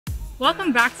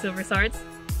Welcome back, Silverswords!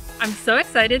 I'm so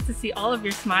excited to see all of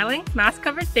your smiling,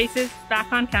 mask-covered faces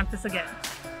back on campus again.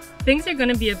 Things are going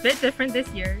to be a bit different this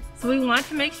year, so we want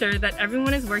to make sure that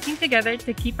everyone is working together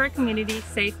to keep our community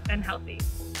safe and healthy.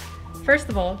 First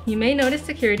of all, you may notice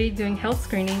security doing health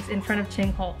screenings in front of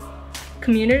Ching Hall.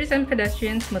 Commuters and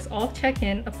pedestrians must all check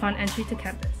in upon entry to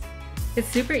campus. It's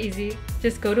super easy,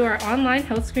 just go to our online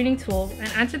health screening tool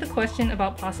and answer the question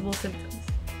about possible symptoms.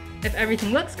 If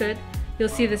everything looks good, you'll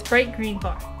see this bright green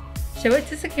bar. Show it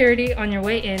to security on your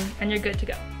way in and you're good to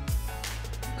go.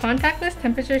 Contactless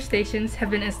temperature stations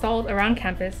have been installed around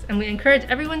campus and we encourage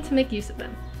everyone to make use of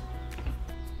them.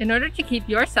 In order to keep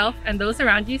yourself and those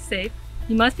around you safe,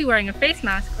 you must be wearing a face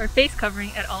mask or face covering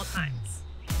at all times.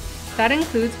 That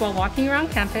includes while walking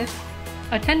around campus,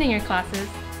 attending your classes,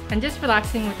 and just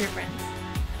relaxing with your friends.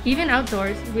 Even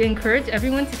outdoors, we encourage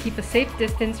everyone to keep a safe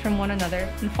distance from one another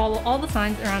and follow all the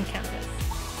signs around campus.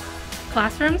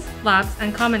 Classrooms, labs,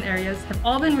 and common areas have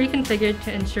all been reconfigured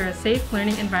to ensure a safe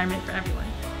learning environment for everyone.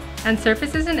 And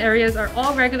surfaces and areas are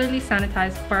all regularly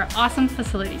sanitized for our awesome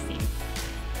facilities team.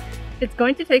 It's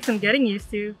going to take some getting used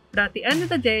to, but at the end of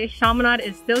the day, Chaminade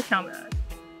is still Chaminade.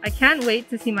 I can't wait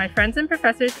to see my friends and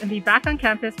professors and be back on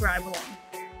campus where I belong.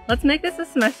 Let's make this a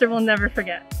semester we'll never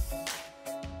forget.